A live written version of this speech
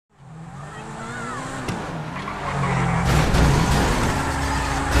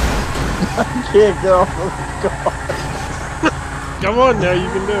can't get off of the car. Come on now, you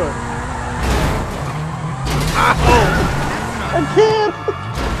can do it. I can't.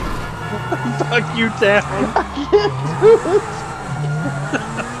 Fuck you down. I can't do it.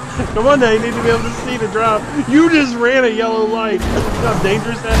 Come on now, you need to be able to see the drop. You just ran a yellow light. You know how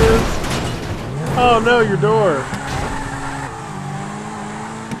dangerous that is? Oh no, your door.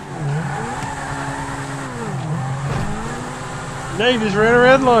 Now you just ran a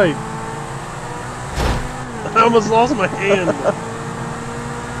red light. I almost lost my hand.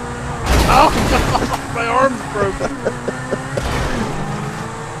 Oh God, my arm's broken.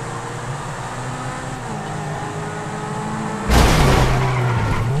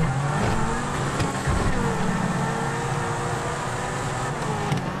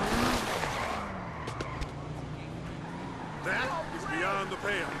 That is beyond the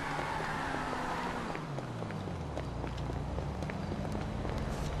pale.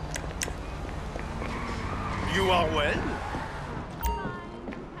 You are well?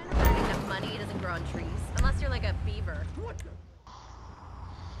 Enough money, it doesn't grow on trees. Unless you're like a beaver.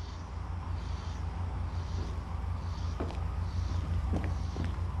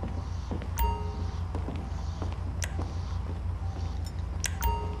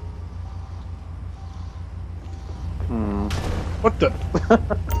 What the?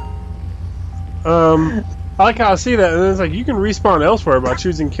 I like how I see that, and then it's like you can respawn elsewhere by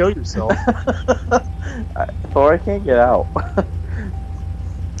choosing kill yourself. Thor, I can't get out.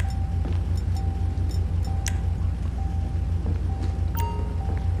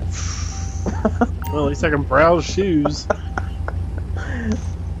 Well, at least I can browse shoes.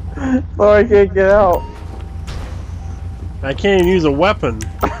 Thor, I can't get out. I can't even use a weapon.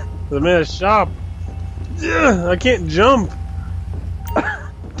 I'm in a shop. Ugh, I can't jump.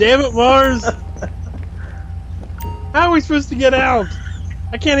 Damn it, Mars! How are we supposed to get out?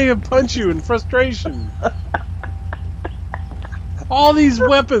 I can't even punch you in frustration. All these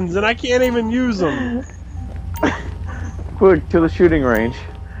weapons and I can't even use them. Quick, to the shooting range.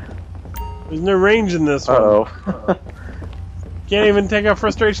 There's no range in this one. Uh-oh. Can't even take out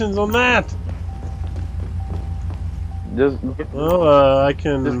frustrations on that. Just Well, I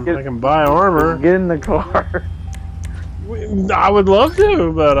can buy armor. get in the car. I would love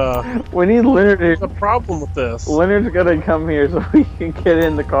to, but We need Leonard there's here. a problem with this. Leonard's gonna come here so we can get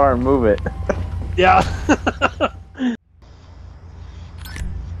in the car and move it. Yeah.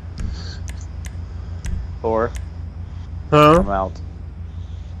 Thor, Huh? I'm out.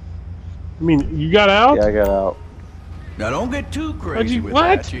 I mean, you got out? Yeah, I got out. Now don't get too crazy with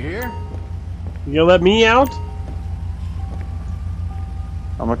what? that, you hear? You gonna let me out?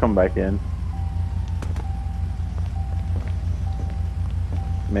 I'm gonna come back in.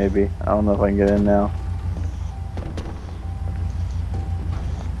 Maybe. I don't know if I can get in now.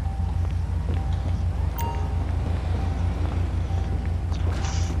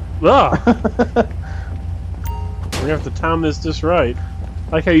 Ugh. We're gonna have to time this just right.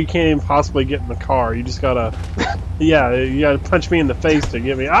 I like how you can't even possibly get in the car. You just gotta, yeah, you gotta punch me in the face to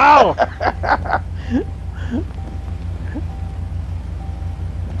get me. Ow!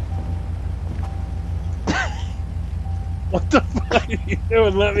 What the fuck are you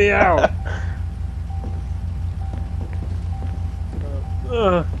doing? Let me out!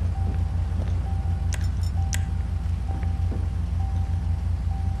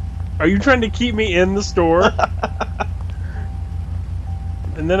 Are you trying to keep me in the store?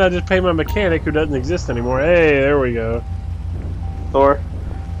 And then I just pay my mechanic who doesn't exist anymore. Hey, there we go. Thor,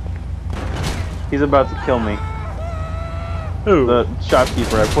 he's about to kill me. Who? The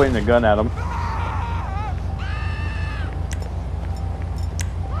shopkeeper. I pointed a gun at him.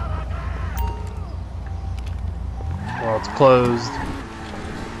 Well, it's closed.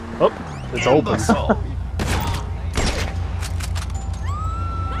 Oh, it's open.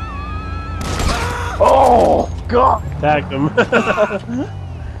 Oh God! Attacked him.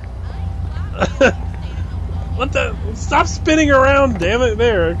 What the? Stop spinning around, damn it!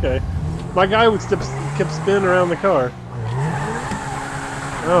 There, okay. My guy would kept spinning around the car.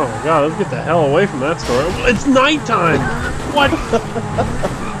 Oh my God! Let's get the hell away from that store. It's nighttime. What?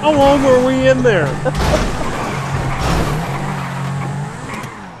 How long were we in there?